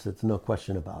against it, no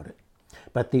question about it.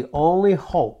 But the only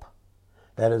hope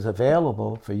that is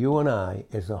available for you and I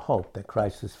is the hope that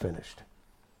Christ has finished.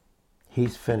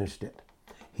 He's finished it.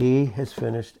 He has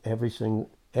finished every single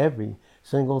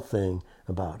thing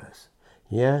about us.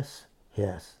 Yes,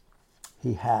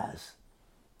 he has.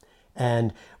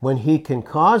 And when he can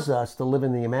cause us to live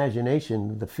in the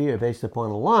imagination, the fear based upon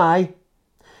a lie,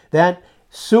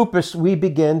 we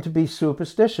begin to be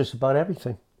superstitious about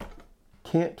everything.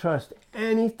 can't trust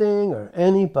anything or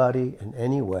anybody in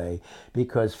any way,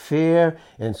 because fear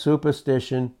and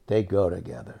superstition, they go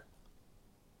together.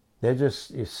 You're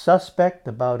suspect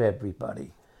about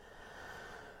everybody.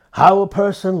 How a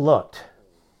person looked,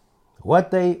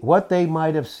 what they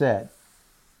might have said.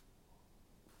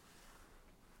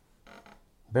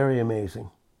 Very amazing.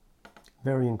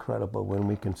 Very incredible when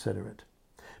we consider it.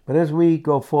 But as we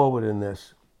go forward in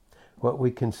this, what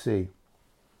we can see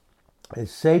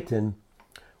is Satan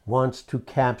wants to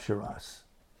capture us.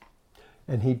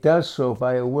 And he does so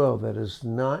by a will that is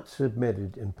not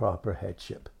submitted in proper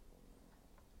headship.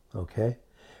 Okay?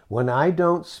 When I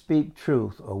don't speak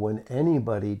truth, or when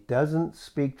anybody doesn't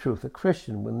speak truth, a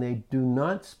Christian, when they do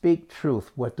not speak truth,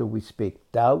 what do we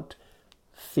speak? Doubt,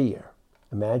 fear,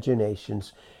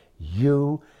 imaginations.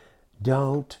 You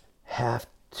don't have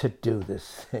to do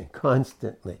this thing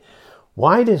constantly.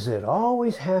 Why does it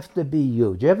always have to be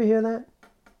you? Did you ever hear that?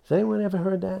 Has anyone ever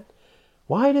heard that?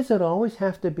 Why does it always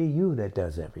have to be you that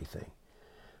does everything?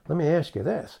 Let me ask you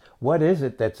this. What is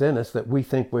it that's in us that we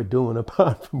think we're doing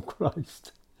apart from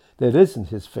Christ that isn't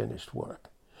his finished work?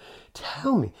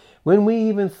 Tell me, when we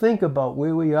even think about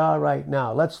where we are right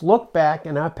now, let's look back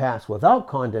in our past without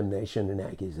condemnation and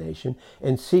accusation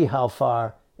and see how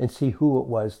far and see who it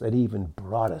was that even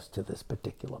brought us to this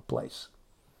particular place.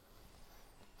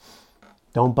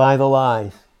 Don't buy the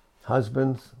lies.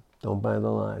 Husbands, don't buy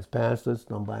the lies. Pastors,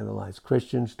 don't buy the lies.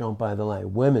 Christians, don't buy the lie.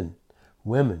 Women.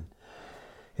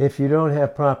 If you don't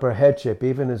have proper headship,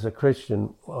 even as a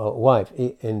Christian wife,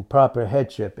 in proper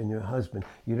headship in your husband,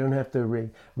 you don't have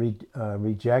to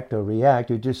reject or react.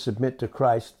 You just submit to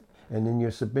Christ, and in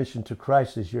your submission to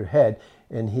Christ as your head,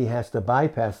 and he has to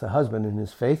bypass the husband in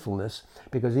his faithfulness,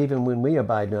 because even when we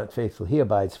abide not faithful, he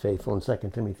abides faithful. In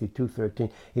 2 Timothy 2:13,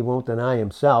 he won't deny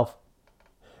himself.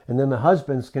 And then the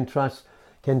husbands can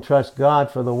trust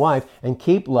God for the wife and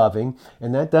keep loving,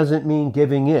 and that doesn't mean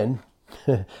giving in.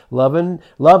 Loving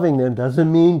them doesn't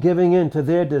mean giving in to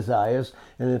their desires.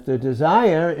 And if their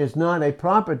desire is not a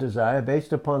proper desire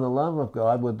based upon the love of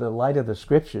God with the light of the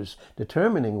scriptures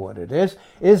determining what it is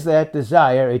that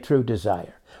desire a true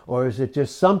desire? Or is it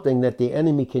just something that the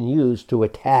enemy can use to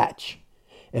attach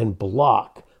and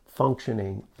block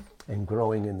functioning and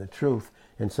growing in the truth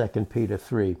in 2 Peter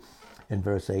 3 and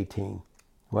verse 18?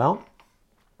 Well,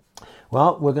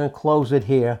 we're going to close it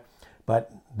here, but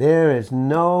there is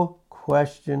no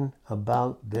question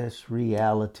about this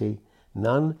reality,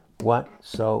 none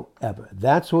whatsoever.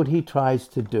 That's what he tries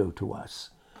to do to us.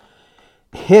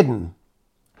 Hidden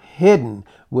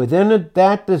within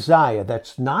that desire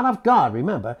that's not of God.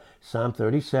 Remember, Psalm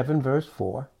 37 verse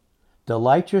 4,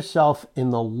 delight yourself in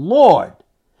the Lord.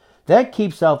 That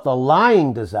keeps out the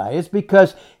lying desires,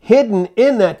 because hidden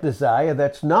in that desire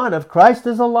that's not of Christ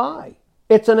is a lie.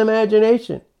 It's an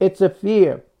imagination. It's a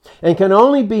fear. And can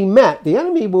only be met, the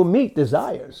enemy will meet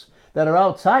desires that are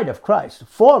outside of Christ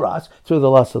for us through the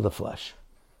lust of the flesh.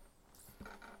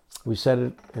 We said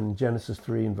it in Genesis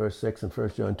 3 and verse 6 and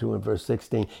 1 John 2 and verse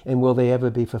 16. And will they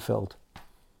ever be fulfilled?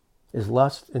 Is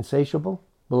lust insatiable?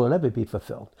 Will it ever be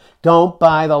fulfilled? Don't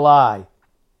buy the lie.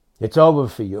 It's over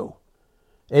for you.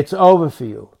 It's over for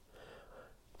you.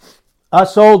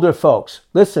 Us older folks,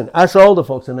 listen,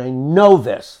 and I know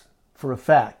this for a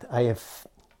fact. I have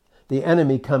the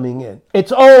enemy coming in.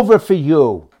 It's over for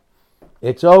you.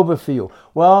 It's over for you.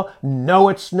 Well, no,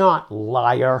 it's not,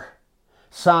 liar.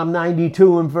 Psalm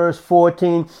 92 and verse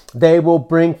 14, they will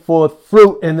bring forth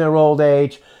fruit in their old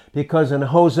age, because in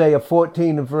Hosea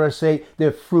 14 and verse 8,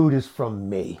 their fruit is from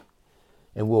me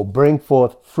and will bring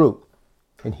forth fruit.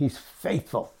 And he's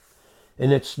faithful.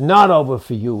 And it's not over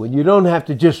for you. And you don't have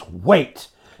to just wait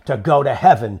to go to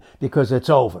heaven because it's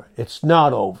over. It's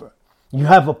not over. You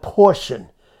have a portion.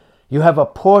 You have a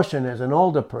portion as an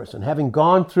older person, having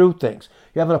gone through things.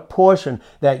 You have a portion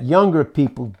that younger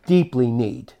people deeply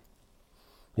need.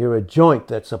 You're a joint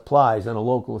that supplies in a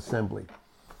local assembly.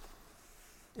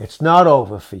 It's not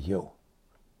over for you.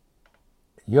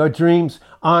 Your dreams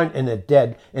aren't in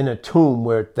a tomb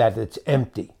where it's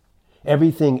empty.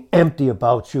 Everything empty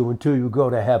about you until you go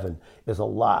to heaven is a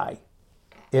lie.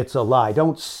 It's a lie.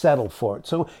 Don't settle for it.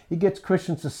 So he gets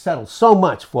Christians to settle so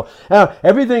much for,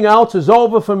 everything else is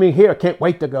over for me here. Can't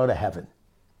wait to go to heaven.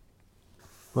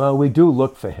 Well, we do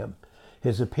look for him,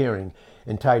 his appearing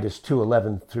in Titus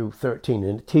 2:11 through 13.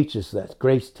 And it teaches that.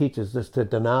 Grace teaches us to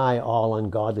deny all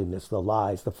ungodliness, the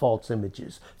lies, the false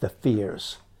images, the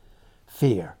fears.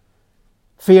 Fear.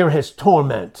 Fear has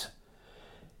torment.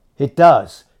 It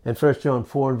does. In 1 John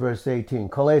 4 and verse 18,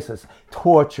 Colasus,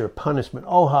 torture, punishment.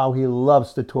 Oh, how he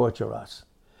loves to torture us.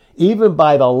 Even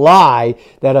by the lie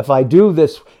that if I do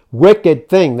this wicked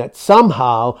thing that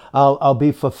somehow I'll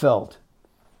be fulfilled.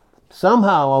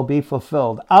 Somehow I'll be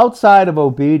fulfilled outside of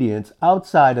obedience,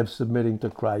 outside of submitting to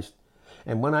Christ.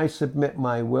 And when I submit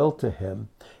my will to him,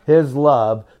 his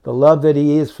love, the love that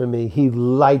he is for me, he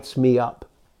lights me up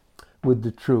with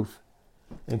the truth.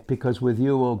 And because with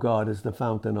you, O God, is the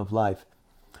fountain of life.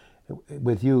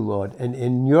 With you, Lord. And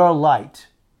in your light,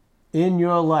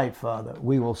 Father,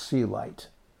 we will see light.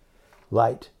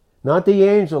 Light. Not the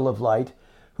angel of light,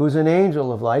 who's an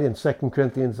angel of light in 2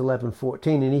 Corinthians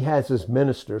 11:14, and he has his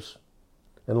ministers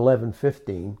in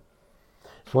 11:15.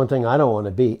 It's one thing I don't want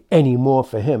to be anymore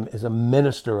for him is a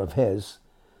minister of his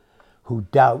who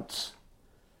doubts.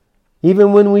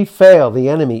 Even when we fail, the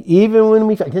enemy,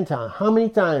 I can tell how many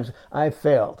times I've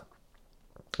failed.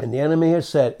 And the enemy has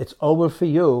said, it's over for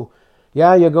you.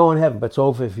 Yeah, you're going to heaven, but it's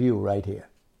over for you right here.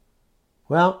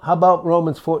 Well, how about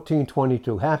Romans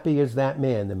 14:22? Happy is that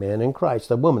man, the man in Christ,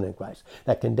 the woman in Christ,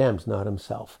 that condemns not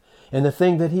himself. And the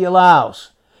thing that he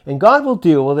allows. And God will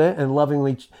deal with it and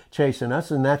lovingly chasten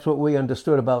us. And that's what we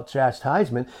understood about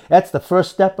chastisement. That's the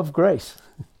first step of grace.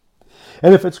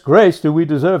 And if it's grace, do we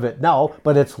deserve it? No,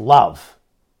 but it's love.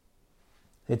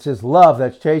 It's his love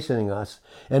that's chastening us.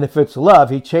 And if it's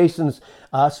love, he chastens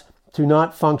us to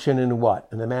not function in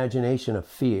what? An imagination of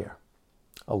fear.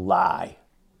 A lie.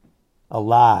 A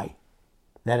lie.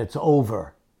 That it's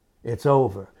over. It's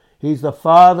over. He's the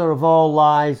father of all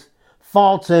lies,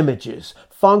 false images.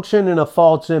 Function in a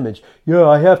false image.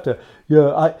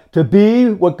 To be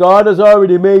what God has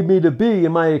already made me to be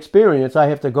in my experience, I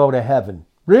have to go to heaven.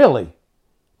 Really?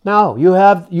 No,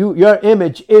 your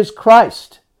image is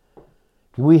Christ.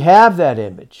 We have that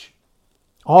image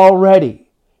already,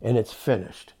 and it's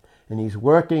finished. And he's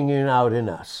working it out in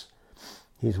us.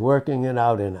 He's working it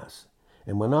out in us.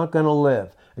 And we're not going to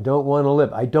live. I don't want to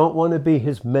live. I don't want to be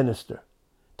his minister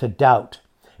to doubt.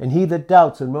 And he that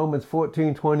doubts in Romans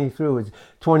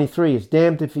 14:23 is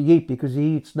damned if he eat because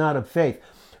he eats not of faith.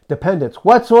 Dependence.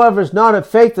 Whatsoever is not of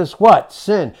faith is what?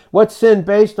 Sin. What's sin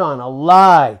based on? A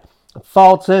lie, a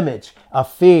false image, a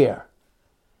fear.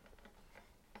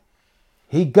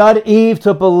 He got Eve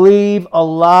to believe a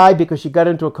lie because she got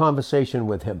into a conversation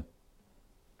with him.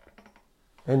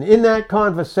 And in that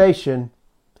conversation,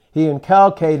 he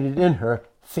inculcated in her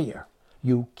fear.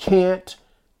 You can't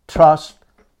trust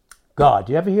God.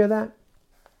 Do you ever hear that?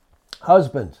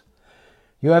 Husbands,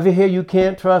 you ever hear you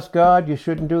can't trust God? You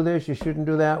shouldn't do this, you shouldn't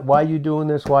do that. Why are you doing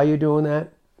this? Why are you doing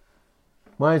that?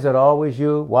 Why is it always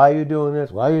you? Why are you doing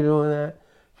this? Why are you doing that?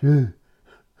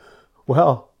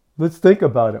 Well, let's think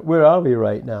about it. Where are we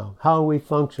right now? How are we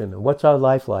functioning? What's our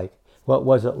life like? What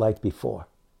was it like before?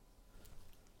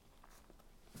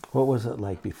 What was it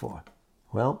like before?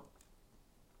 Well,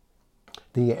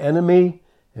 the enemy,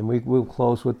 and we'll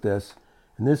close with this,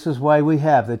 and this is why we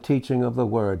have the teaching of the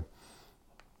Word.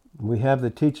 We have the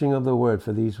teaching of the Word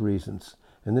for these reasons.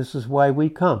 And this is why we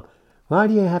come. Why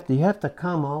do you have to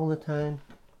come all the time?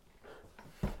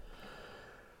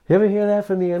 You ever hear that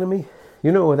from the enemy?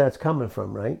 You know where that's coming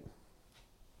from, right?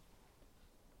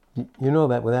 You know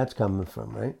where that's coming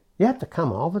from, right? You have to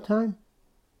come all the time?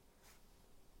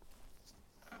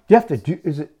 You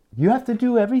have to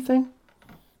do everything?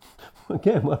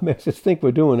 Again, what makes us think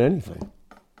we're doing anything?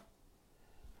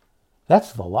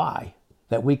 That's the lie,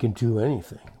 that we can do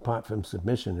anything apart from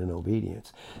submission and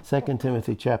obedience. 2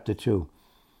 Timothy chapter 2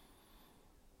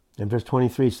 and verse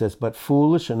 23 says, but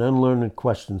foolish and unlearned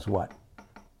questions what?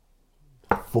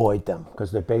 Avoid them,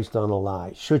 because they're based on a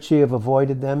lie. Should she have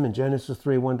avoided them in Genesis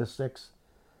 3, 1-6?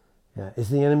 Yeah. Is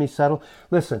the enemy subtle?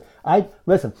 Listen.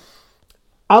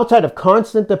 Outside of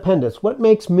constant dependence, what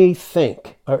makes me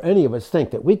think, or any of us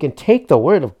think, that we can take the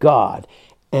Word of God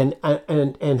and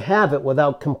have it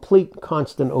without complete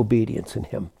constant obedience in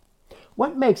him?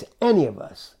 What makes any of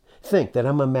us think that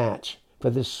I'm a match for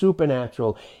this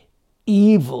supernatural,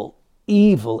 evil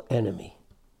enemy?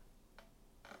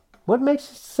 What makes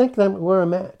us think that we're a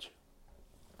match?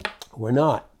 We're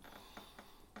not.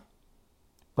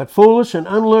 But foolish and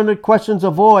unlearned questions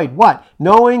avoid what?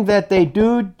 Knowing that they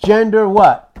do gender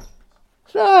what?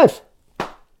 Strife.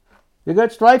 You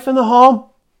got strife in the home?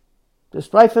 There's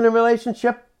strife in a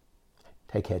relationship?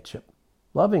 Take headship.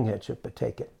 Loving headship, but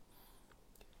take it.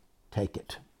 Take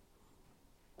it.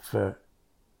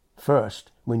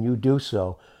 First, when you do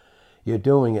so, you're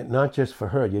doing it not just for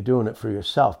her, you're doing it for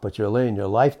yourself, but you're laying your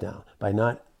life down by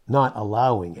not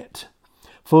allowing it.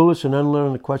 Foolish and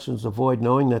unlearned questions avoid,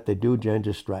 knowing that they do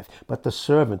gender strife. But the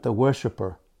servant, the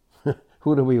worshiper,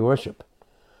 who do we worship?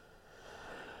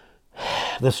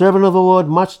 The servant of the Lord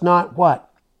must not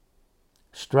what?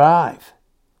 Strive,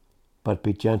 but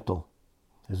be gentle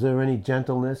Is there any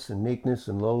gentleness and meekness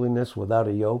and lowliness without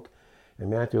a yoke? In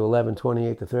Matthew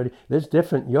 11:28-30, there's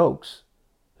different yokes.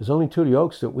 There's only two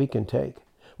yokes that we can take.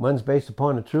 One's based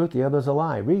upon the truth, the other's a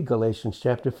lie. Read Galatians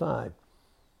chapter 5,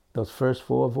 those first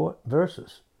four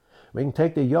verses. We can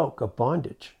take the yoke of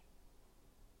bondage,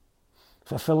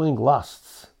 fulfilling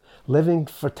lusts, living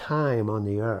for time on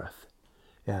the earth.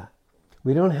 Yeah,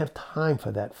 we don't have time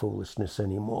for that foolishness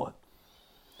anymore.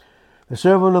 The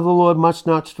servant of the Lord must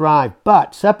not strive,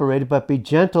 but separated, but be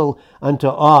gentle unto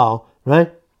all,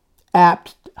 right?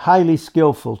 Apt, highly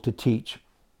skillful to teach.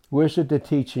 Where should the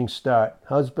teaching start?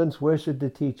 Husbands, where should the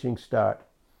teaching start?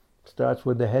 Starts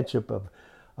with the headship of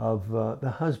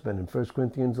the husband. In 1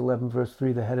 Corinthians 11, verse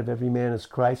 3, the head of every man is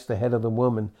Christ. The head of the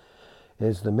woman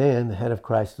is the man. The head of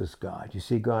Christ is God. You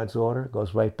see God's order? It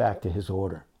goes right back to his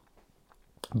order.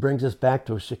 It brings us back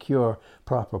to a secure,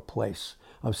 proper place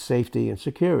of safety and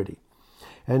security.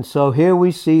 And so here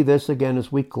we see this again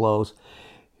as we close.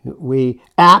 We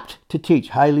apt to teach,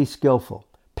 highly skillful,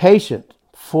 patient,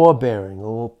 forbearing,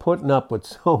 putting up with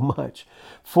so much.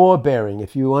 Forbearing.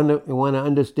 If you want to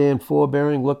understand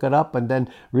forbearing, look it up and then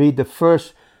read the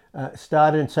first,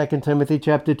 start in 2 Timothy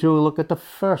chapter 2 and look at the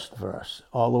first verse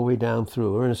all the way down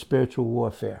through. We're in a spiritual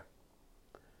warfare.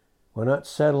 We're not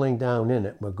settling down in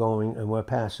it. We're going and we're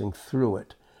passing through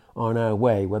it on our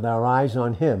way with our eyes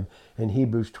on him in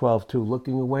Hebrews 12:2,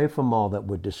 looking away from all that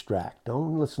would distract.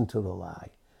 Don't listen to the lie.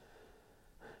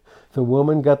 The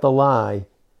woman got the lie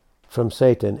from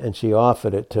Satan and she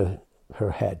offered it to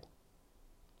her head.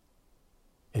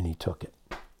 And he took it.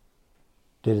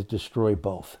 Did it destroy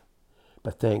both?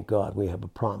 But thank God we have a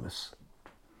promise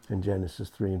in Genesis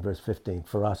 3 and verse 15.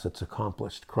 For us it's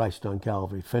accomplished. Christ on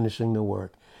Calvary, finishing the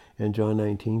work in John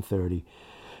 19:30.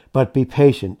 But be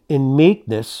patient in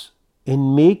meekness,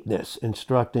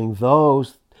 instructing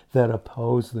those that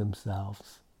oppose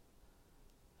themselves.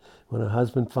 When a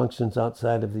husband functions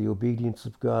outside of the obedience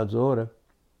of God's order,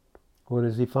 what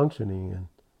is he functioning in?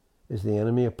 Is the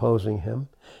enemy opposing him?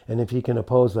 And if he can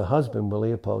oppose the husband, will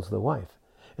he oppose the wife?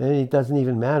 And it doesn't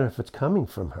even matter if it's coming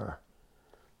from her.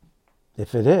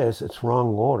 If it is, it's wrong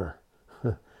order.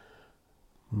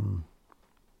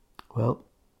 Well,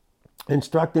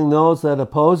 instructing those that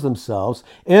oppose themselves,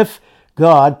 if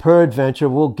God, peradventure,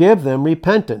 will give them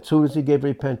repentance. Who does he give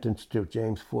repentance to?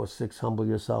 James 4:6, humble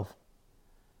yourself.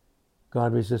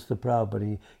 God resists the proud, but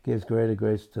he gives greater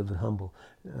grace to the humble,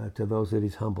 to those that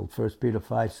he's humbled. 1 Peter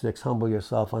 5:6, humble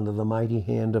yourself under the mighty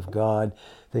hand of God,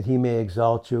 that he may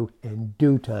exalt you in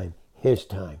due time, his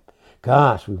time.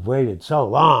 Gosh, we've waited so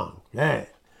long. Yeah.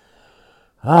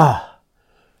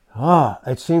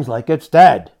 It seems like it's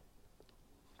dead.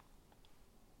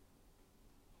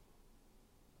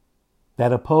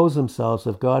 That oppose themselves,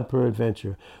 if God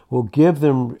peradventure will give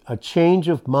them a change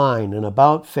of mind and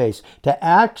about face to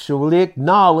actually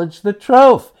acknowledge the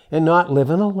truth and not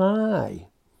live in a lie.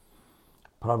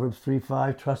 Proverbs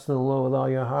 3:5, trust in the Lord with all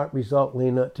your heart,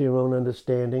 lean not to your own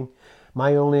understanding.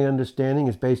 My only understanding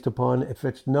is based upon, if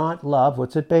it's not love,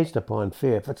 what's it based upon?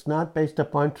 Fear. If it's not based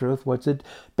upon truth, what's it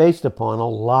based upon? A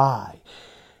lie.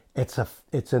 It's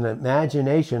an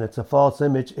imagination, it's a false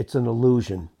image, it's an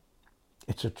illusion.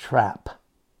 It's a trap.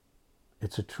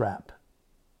 It's a trap.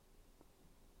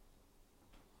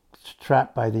 It's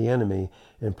trapped by the enemy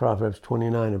in Proverbs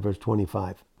 29 and verse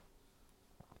 25.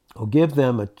 Will give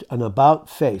them an about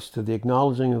face to the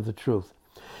acknowledging of the truth,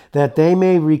 that they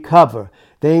may recover.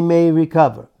 They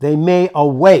may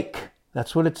awake.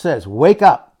 That's what it says. Wake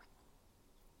up.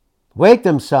 Wake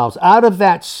themselves out of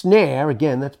that snare.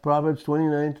 Again, that's Proverbs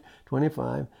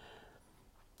 29:25.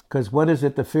 Because what is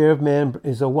it? The fear of man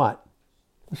is a what?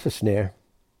 It's a snare.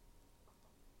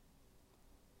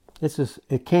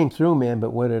 It came through man,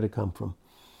 but where did it come from?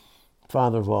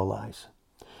 Father of all lies.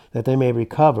 That they may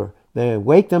recover. They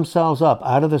wake themselves up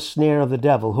out of the snare of the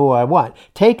devil, who are what?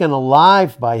 Taken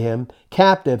alive by him,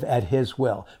 captive at his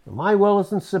will. My will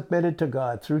isn't submitted to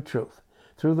God through truth,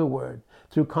 through the word,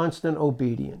 through constant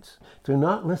obedience, through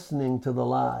not listening to the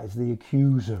lies, the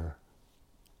accuser.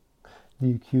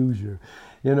 The accuser.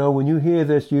 You know, when you hear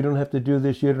this, you don't have to do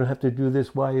this, you don't have to do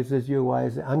this, why is this you, why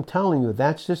is it? I'm telling you,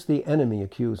 that's just the enemy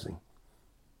accusing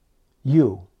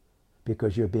you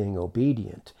because you're being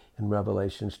obedient. In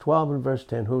Revelations 12 and verse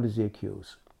 10, who does he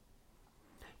accuse?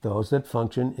 Those that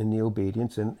function in the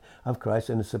obedience of Christ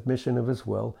and the submission of his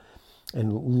will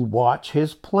and watch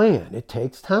his plan. It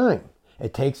takes time.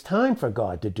 It takes time for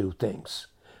God to do things.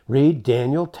 Read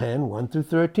Daniel 10, 1 through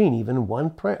 13, even one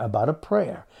prayer about a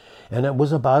prayer. And it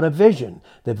was about a vision.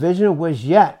 The vision was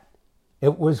yet.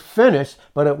 It was finished,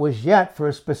 but it was yet for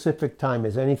a specific time.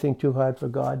 Is anything too hard for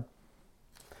God?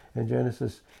 In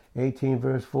Genesis 18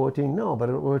 verse 14. No, but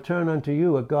it will return unto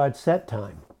you at God's set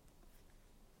time.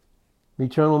 The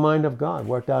eternal mind of God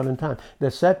worked out in time. The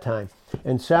set time.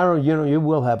 And Sarah, you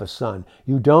will have a son.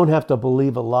 You don't have to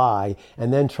believe a lie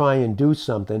and then try and do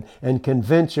something and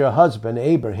convince your husband,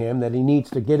 Abraham, that he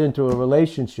needs to get into a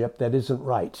relationship that isn't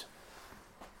right.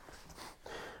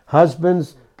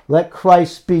 Husbands, let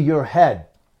Christ be your head.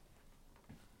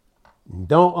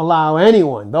 Don't allow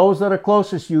anyone, those that are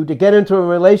closest to you, to get into a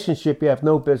relationship you have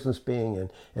no business being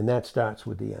in. And that starts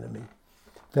with the enemy.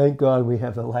 Thank God we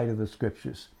have the light of the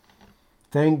Scriptures.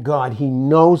 Thank God he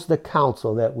knows the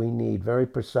counsel that we need very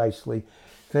precisely.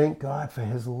 Thank God for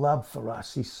his love for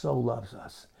us. He so loves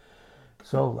us.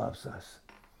 So loves us.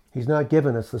 He's not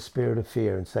given us the spirit of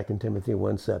fear in 2 Timothy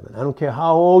 1:7. I don't care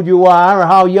how old you are or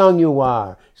how young you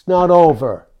are. It's not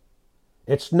over.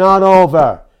 It's not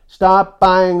over. Stop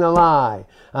buying the lie.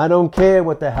 I don't care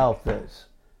what the health is.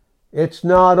 It's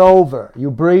not over.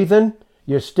 You breathing?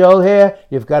 You're still here?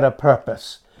 You've got a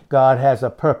purpose. God has a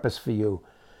purpose for you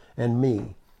and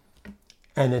me.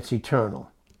 And it's eternal.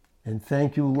 And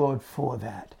thank you, Lord, for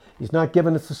that. He's not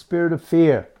given us the spirit of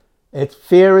fear.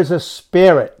 Fear is a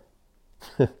spirit.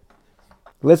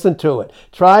 Listen to it.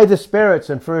 Try the spirits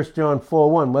in 1 John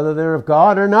 4:1, whether they're of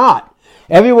God or not.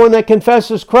 Everyone that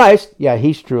confesses Christ, yeah,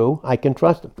 he's true, I can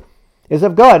trust him, is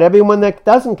of God. Everyone that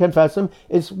doesn't confess him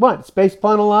is what? It's based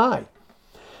upon a lie.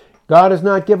 God has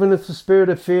not given us the spirit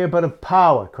of fear, but of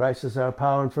power. Christ is our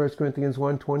power in 1 Corinthians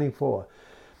 1:24.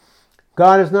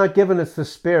 God has not given us the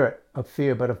spirit of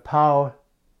fear, but of power.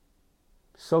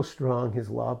 So strong, his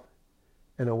love,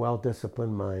 and a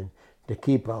well-disciplined mind to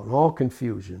keep out all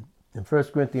confusion. In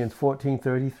 1 Corinthians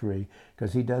 14:33,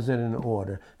 because he does it in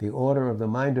order. The order of the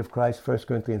mind of Christ, 1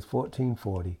 Corinthians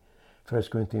 14:40, 1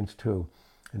 Corinthians 2,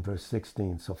 and verse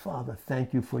 16. So, Father,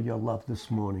 thank you for your love this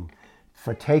morning,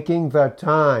 for taking the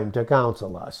time to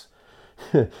counsel us.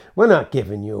 We're not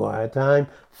giving you our time.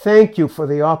 Thank you for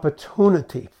the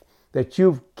opportunity that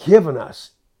you've given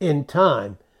us in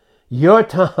time, your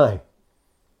time,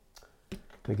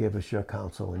 to give us your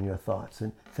counsel and your thoughts.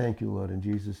 And thank you, Lord, in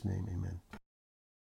Jesus' name, amen.